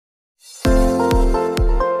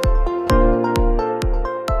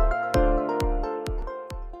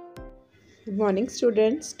morning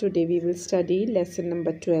students. Today we will study lesson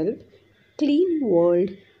number 12 Clean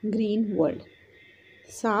World, Green World।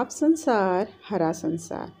 साफ संसार, हरा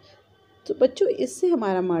संसार। तो बच्चों इससे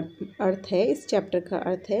हमारा अर्थ है, इस चैप्टर का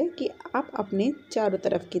अर्थ है कि आप अपने चारों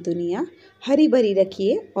तरफ की दुनिया हरी भरी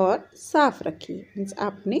रखिए और साफ रखिए। मीन्स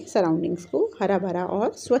आप अपने सराउंडिंग्स को हरा भरा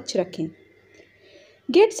और स्वच्छ रखें।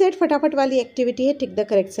 गेट सेट फटाफट वाली एक्टिविटी है, tick the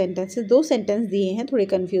correct sentences. 2 sentence दिए हैं, थोड़े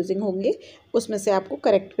कंफ्यूजिंग होंगे, उसमें से आपको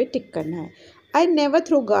करेक्ट पे टिक करना है। I never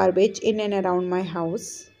throw garbage in and around my house.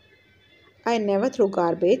 I never throw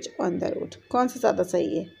garbage on the road. कौन सा ज़्यादा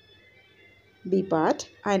सही है? B part,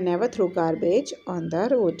 I never throw garbage on the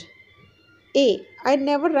road. A, I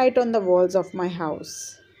never write on the walls of my house.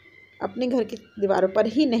 अपने घर की दीवारों पर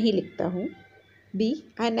ही नहीं लिखता हूँ। B,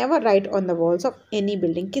 I never write on the walls of any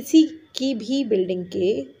building. किसी की भी बिल्डिंग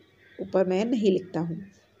के ऊपर मैं नहीं लिखता हूँ।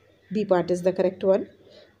 B part is the correct one.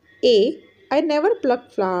 A, I never plug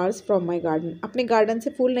flowers from my garden. अपने गार्डन से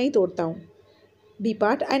फूल नहीं तोड़ता हूँ। B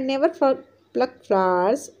part, I never plug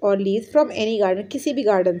flowers और लीव्स फ्रॉम एनी गार्डन। किसी भी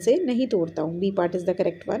गार्डन से नहीं तोड़ता हूँ। B part is the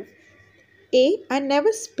correct one. A, I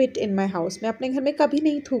never spit in my house. मैं अपने घर में कभी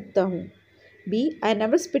नहीं थूकता हूँ। B, I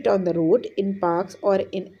never spit on the road, in parks or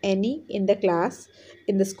in the class,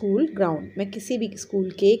 in the school ground। मैं किसी भी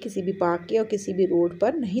स्कूल के, किसी भी पार्क के और किसी भी रोड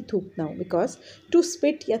पर नहीं थूकता हूँ। बिकॉज टू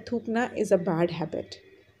स्पिट या थूकना इज़ अ बैड हैबिट।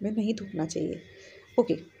 मैं नहीं थूकना चाहिए।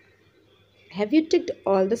 Okay, have you ticked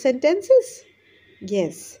all the sentences?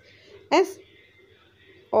 Yes, S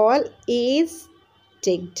all is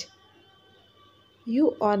ticked.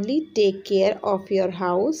 You only take care of your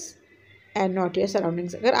house and not your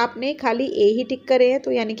surroundings. अगर आपने खाली ए ही टिक करे हैं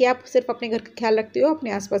तो यानी कि आप सिर्फ अपने घर का ख्याल रखते हो,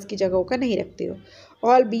 अपने आसपास की जगहों का नहीं रखते हो।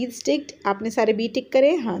 ऑल बीज टिक्ड, आपने सारे बी टिक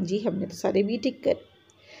करे? हाँ जी, हमने तो सारे बी टिक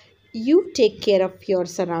करे। You take care of your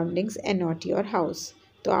surroundings and not your house.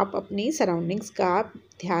 तो आप अपनी सराउंडिंग्स का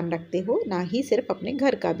ध्यान रखते हो, ना ही सिर्फ अपने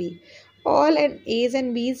घर का भी। ऑल एंड एज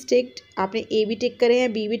एंड बीज टिक्ड, आपने ए भी टिक करे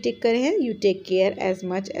हैं, बी भी टिक करे हैं। You take care as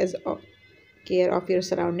much as care of your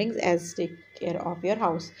surroundings as take care of your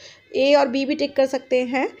house. ए और बी भी टिक कर सकते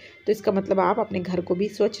हैं, तो इसका मतलब आप अपने घर को भी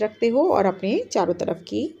स्वच्छ रखते हो और अपने चारों तरफ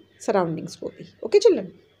की सराउंडिंग्स को भी। Okay children,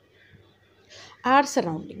 our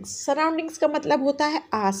surroundings. Surroundings का मतलब होता है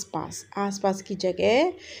आसपास, आसपास की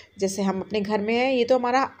जगह। जैसे हम अपने घर में हैं, ये तो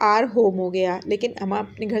हमारा आर होम हो गया, लेकिन हम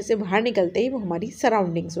अपने घर से बाहर निकलते ही वो हमारी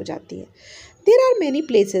सराउंडिंग्स हो जाती है। There are many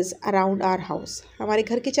places around are house. हमारे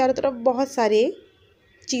घर के चारों तरफ बहुत सारे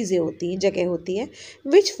चीज़ें होती हैं, जगह होती हैं,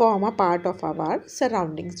 which form a part of our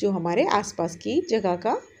surroundings, जो हमारे आसपास की जगह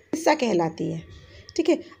का हिस्सा कहलाती है। ठीक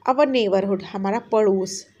है, अवर नेबरहुड, हमारा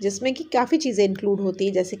पड़ोस, जिसमें कि काफ़ी चीज़ें इंक्लूड होती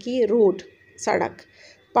हैं, जैसे कि रोड, सड़क,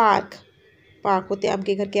 पार्क, पार्क होते हैं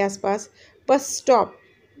आपके घर के आसपास। बस स्टॉप,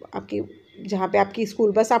 आपकी जहाँ पे आपकी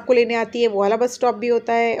स्कूल बस आपको लेने आती है वो वाला बस स्टॉप भी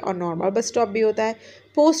होता है, और नॉर्मल बस स्टॉप भी होता है।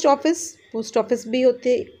 पोस्ट ऑफिस भी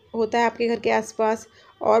होता है आपके घर के आसपास,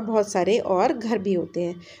 और बहुत सारे और घर भी होते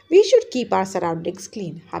हैं। We should keep our surroundings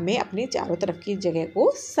clean. हमें अपने चारों तरफ की जगह को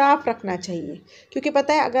साफ़ रखना चाहिए, क्योंकि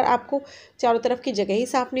पता है अगर आपको चारों तरफ की जगह ही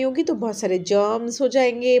साफ़ नहीं होगी तो बहुत सारे जर्म्स हो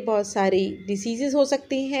जाएंगे, बहुत सारी डिसीज़ेज़ हो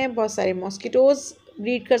सकती हैं, बहुत सारे मॉस्किटोज़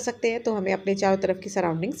ब्रीड कर सकते हैं। तो हमें अपने चारों तरफ की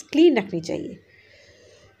सराउंडिंग्स क्लीन रखनी चाहिए।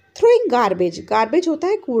 थ्रोइंग गार्बेज, गार्बेज होता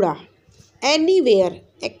है कूड़ा, anywhere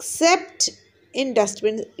accept in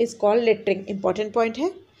dustbin is called littering. Important point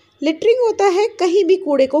है, लिटरिंग होता है कहीं भी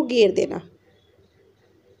कूड़े को घेर देना।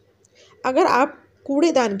 अगर आप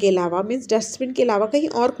कूड़ेदान के अलावा मीन्स डस्टबिन के अलावा कहीं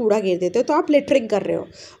और कूड़ा घेर देते हो तो आप लिटरिंग कर रहे हो।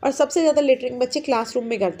 और सबसे ज़्यादा लिटरिंग बच्चे क्लासरूम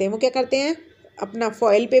में करते हैं। वो क्या करते हैं, अपना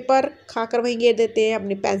फॉयल पेपर खाकर वहीं घेर देते हैं,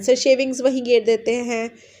 अपनी पेंसिल शेविंग्स वहीं घेर देते हैं,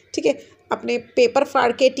 ठीक है, अपने पेपर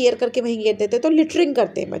फाड़ के टीयर करके वहीं घेर देते हैं। तो लिटरिंग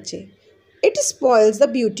करते हैं बच्चे। It spoils the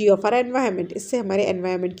beauty of our environment. इससे हमारे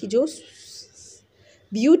एनवायरनमेंट की जो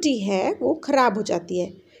ब्यूटी है वो ख़राब हो जाती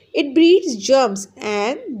है। It breeds germs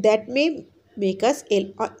and that may make us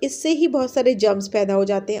इल। और इससे ही बहुत सारे जर्म्स पैदा हो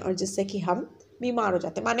जाते हैं और जिससे कि हम बीमार हो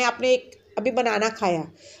जाते हैं। माने आपने एक अभी बनाना खाया,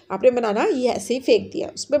 आपने बनाना ये ऐसे ही फेंक दिया,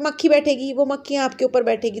 उस पर मक्खी बैठेगी, वो मक्खियाँ आपके ऊपर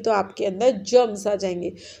बैठेगी तो आपके अंदर जर्म्स आ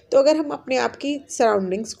जाएंगे। तो अगर हम अपने आप की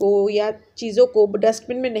सराउंडिंग्स को या चीज़ों को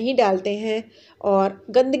डस्टबिन में नहीं डालते हैं और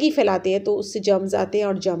गंदगी फैलाते हैं तो उससे जर्म्स आते हैं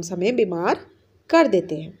और जर्म्स हमें बीमार कर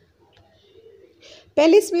देते हैं।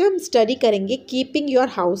 पहले इसमें हम स्टडी करेंगे कीपिंग योर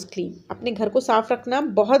हाउस क्लीन। अपने घर को साफ रखना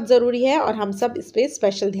बहुत ज़रूरी है और हम सब इस पर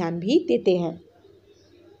स्पेशल ध्यान भी देते हैं।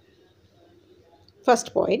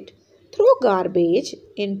 First point, throw garbage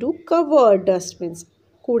into covered dustbin.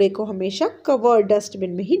 कूड़े को हमेशा कवर्ड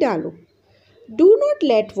डस्टबिन में ही डालो। Do not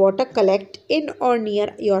let water collect इन और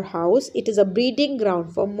near your house, it is a breeding ground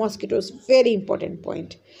for mosquitoes. Very important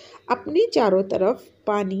point. अपने चारों तरफ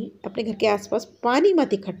पानी, अपने घर के आसपास पानी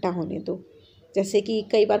मत इकट्ठा होने दो। जैसे कि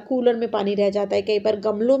कई बार कूलर में पानी रह जाता है, कई बार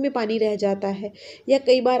गमलों में पानी रह जाता है, या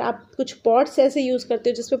कई बार आप कुछ पॉट्स ऐसे यूज़ करते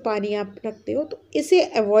हो जिसमें पानी आप रखते हो, तो इसे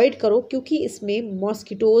अवॉइड करो क्योंकि इसमें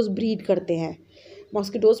मॉस्किटोज़ ब्रीड करते हैं,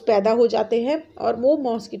 मॉस्किटोज़ पैदा हो जाते हैं और वो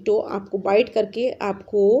मॉस्किटो आपको बाइट करके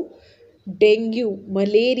आपको डेंगू,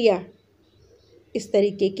 मलेरिया, इस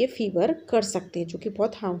तरीके के फीवर कर सकते हैं जो कि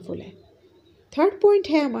बहुत हार्मफुल है। थर्ड पॉइंट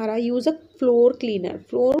है हमारा, यूज़ अ फ्लोर क्लीनर।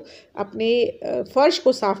 फ्लोर, अपने फर्श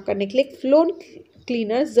को साफ़ करने के लिए फ्लोर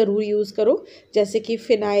क्लीनर ज़रूर यूज़ करो, जैसे कि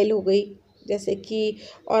फिनाइल हो गई, जैसे कि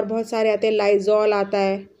और बहुत सारे आते हैं, लाइजॉल आता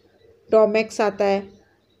है, डोमेक्स आता है,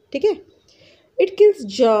 ठीक है। It kills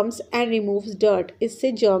germs and removes dirt.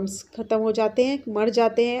 इससे जर्म्स ख़त्म हो जाते हैं, मर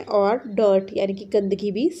जाते हैं, और डर्ट यानी कि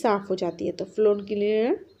गंदगी भी साफ़ हो जाती है। तो फ्लोर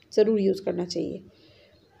क्लीनर ज़रूर यूज़ करना चाहिए।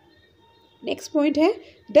 नेक्स्ट पॉइंट है,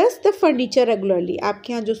 डस्ट द फर्नीचर रेगुलरली।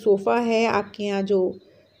 आपके यहाँ जो सोफ़ा है, आपके यहाँ जो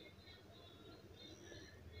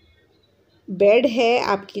बेड है,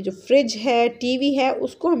 आपकी जो फ्रिज है, टीवी है,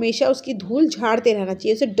 उसको हमेशा उसकी धूल झाड़ते रहना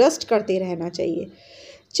चाहिए, उसे डस्ट करते रहना चाहिए।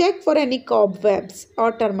 चेक फॉर एनी कॉबवेब्स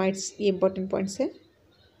और टर्माइट्स, ये इंपॉर्टेंट पॉइंट्स है।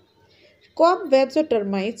 कॉबवेब्स और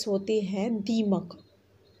टर्माइट्स होती हैं दीमक।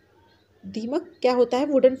 दीमक क्या होता है,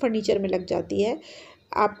 वुडन फर्नीचर में लग जाती है।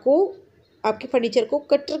 आपको आपके फर्नीचर को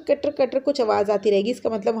कटर कटर कटर कुछ आवाज़ आती रहेगी, इसका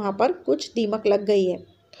मतलब वहाँ पर कुछ दीमक लग गई है।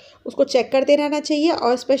 उसको चेक करते रहना चाहिए,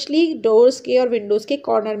 और स्पेशली डोर्स के और विंडोज़ के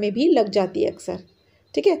कॉर्नर में भी लग जाती है अक्सर,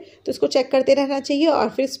 ठीक है। तो इसको चेक करते रहना चाहिए और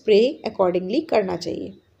फिर स्प्रे अकॉर्डिंगली करना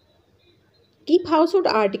चाहिए। Keep house hold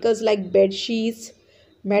articles like bed sheets,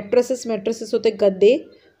 mattresses होते गद्दे,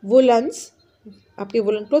 वुलन्स, आपके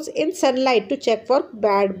woollen clothes in sunlight to check for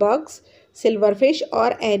bad bugs, silverfish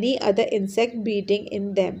और any other insect breeding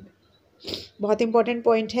in them. बहुत इंपॉर्टेंट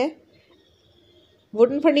पॉइंट है।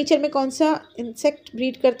 वुडन फर्नीचर में कौन सा इंसेक्ट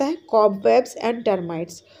ब्रीड करता है, कॉबवेब्स एंड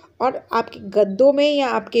टर्माइट्स। और आपके गद्दों में या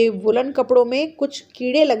आपके वुलन कपड़ों में कुछ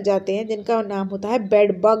कीड़े लग जाते हैं जिनका नाम होता है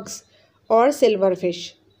बेड बग्स और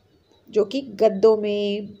सिल्वरफिश, जो कि गद्दों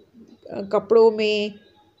में, कपड़ों में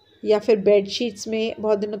या फिर बेडशीट्स में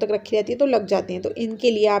बहुत दिनों तक रखी रहती है तो लग जाते हैं। तो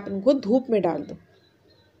इनके लिए आप इनको धूप में डाल दो,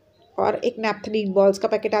 और एक नैप्थलीन बॉल्स का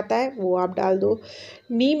पैकेट आता है वो आप डाल दो।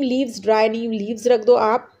 नीम लीव्स, ड्राई नीम लीव्स रख दो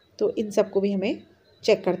आप। तो इन सबको भी हमें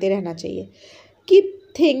चेक करते रहना चाहिए। Keep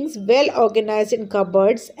things well organise in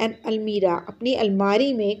cupboards and अलमीरा। अपनी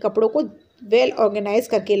अलमारी में कपड़ों को वेल ऑर्गेनाइज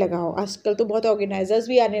करके लगाओ। आजकल तो बहुत ऑर्गेनाइजर्स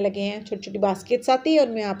भी आने लगे हैं, छोटी छोटी बास्केट्स आती है,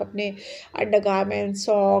 उनमें आप अपने अंडरगारमेंट्स,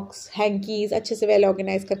 सॉक्स, हैंकीज अच्छे से वेल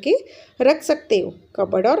ऑर्गेनाइज करके रख सकते हो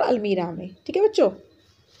कबर्ड और अलमीरा में, ठीक है बच्चों।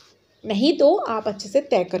 नहीं तो आप अच्छे से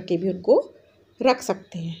तय करके भी उनको रख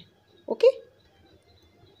सकते हैं, okay.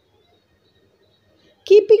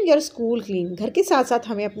 Keeping your school clean. घर के साथ साथ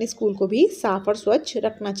हमें अपने स्कूल को भी साफ और स्वच्छ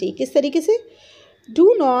रखना चाहिए। किस तरीके से,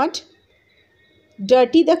 do not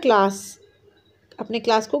dirty the class. अपने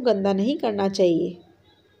क्लास को गंदा नहीं करना चाहिए।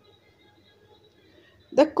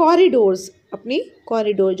 द कॉरिडोर्स, अपनी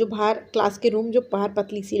कॉरिडोर, जो बाहर क्लास के रूम, जो बाहर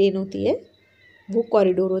पतली सी लेन होती है वो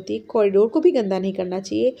कॉरिडोर होती है, कॉरिडोर को भी गंदा नहीं करना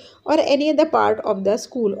चाहिए। और any other part of the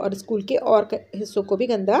school, और स्कूल के और हिस्सों को भी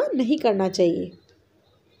गंदा नहीं करना चाहिए।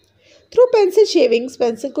 थ्रू पेंसिल शेविंग्स,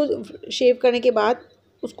 पेंसिल को शेव करने के बाद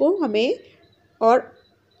उसको हमें और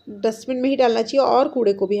डस्टबिन में ही डालना चाहिए, और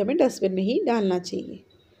कूड़े को भी हमें डस्टबिन में ही डालना चाहिए।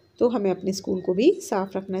 तो हमें अपने स्कूल को भी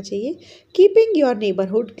साफ़ रखना चाहिए। कीपिंग योर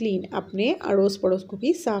नेबरहुड क्लीन, अपने अड़ोस पड़ोस को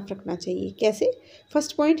भी साफ़ रखना चाहिए। कैसे,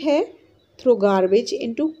 फर्स्ट पॉइंट है, throw garbage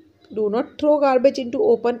into, do not throw garbage into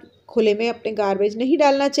open. खुले में अपने गार्बेज नहीं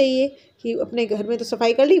डालना चाहिए कि अपने घर में तो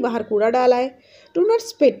सफाई कर ली, बाहर कूड़ा डाला है। डू नॉट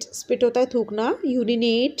स्पिट, स्पिट होता है थूकना।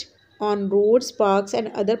 Urinate on roads, parks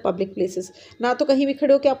and other public places. ना तो कहीं भी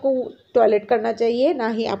खड़े होकर आपको टॉयलेट करना चाहिए, ना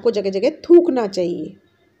ही आपको जगह जगह थूकना चाहिए।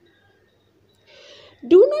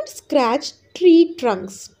 Do not scratch tree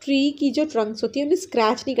Trunks, tree की जो ट्रंक्स होती है उन्हें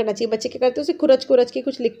स्क्रैच नहीं करना चाहिए। बच्चे क्या करते हैं, उसे खुरच के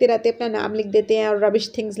कुछ लिखते रहते हैं, अपना नाम लिख देते हैं और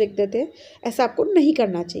रबिश थिंग्स लिख देते हैं। ऐसा आपको नहीं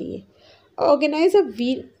करना चाहिए। Organise a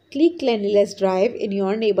weekly cleanliness drive in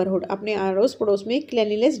your neighbourhood. अपने अड़ोस पड़ोस में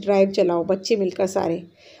क्लेanलीनेस ड्राइव चलाओ, बच्चे मिलकर सारे,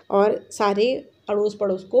 और सारे अड़ोस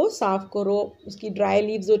पड़ोस को साफ़ करो। उसकी ड्राई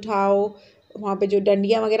लीव्स उठाओ, वहाँ पे जो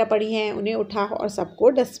डंडियाँ वगैरह पड़ी हैं उन्हें उठाओ और सबको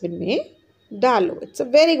डस्टबिन में डालो। It's a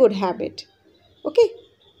very good habit, okay.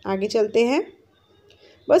 आगे चलते हैं।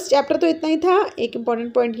 बस चैप्टर तो इतना ही था। एक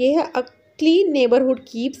इम्पॉर्टेंट पॉइंट ये है, a clean neighbourhood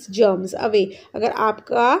keeps germs away. अगर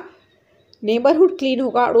आपका नेबरहुड क्लीन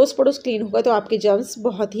होगा, अड़ोस पड़ोस क्लीन होगा, तो आपके जर्म्स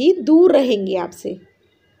बहुत ही दूर रहेंगे आपसे।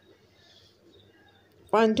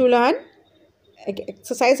 फन टू लर्न, एक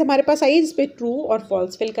एक्सरसाइज हमारे पास आई है जिसपे ट्रू और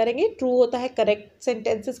फॉल्स फिल करेंगे। ट्रू होता है करेक्ट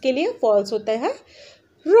सेंटेंसेस के लिए, फॉल्स होता है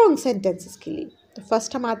रॉन्ग सेंटेंसेस के लिए। तो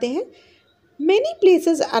फर्स्ट हम आते हैं, Many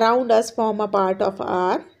places around us form a part of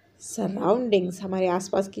our surroundings, हमारे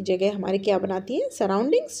आसपास की जगह हमारे क्या बनाती है?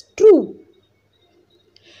 Surroundings. True.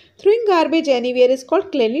 Throwing garbage anywhere is called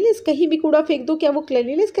cleanliness, कहीं भी कूड़ा फेंक दो, क्या वो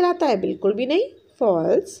क्लेanलीनेस कहलाता है? बिल्कुल भी नहीं,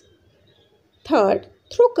 false. Third,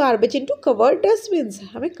 throw garbage into covered dustbins,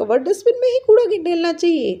 हमें कवर्ड डस्टबिन में ही कूड़ा डालना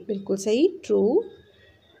चाहिए, बिल्कुल सही, true.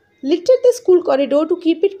 Litre the school corridor to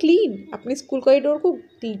keep it clean, अपने स्कूल कॉरिडोर को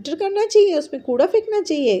लिटर करना चाहिए, उसमें कूड़ा फेंकना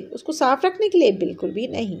चाहिए उसको साफ रखने के लिए, बिल्कुल भी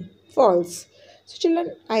नहीं, false. So children,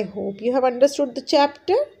 I hope you have understood the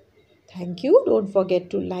chapter. Thank you. Don't forget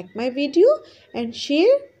to like my video and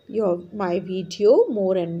share my video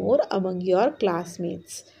more and more among your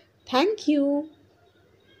classmates. Thank you.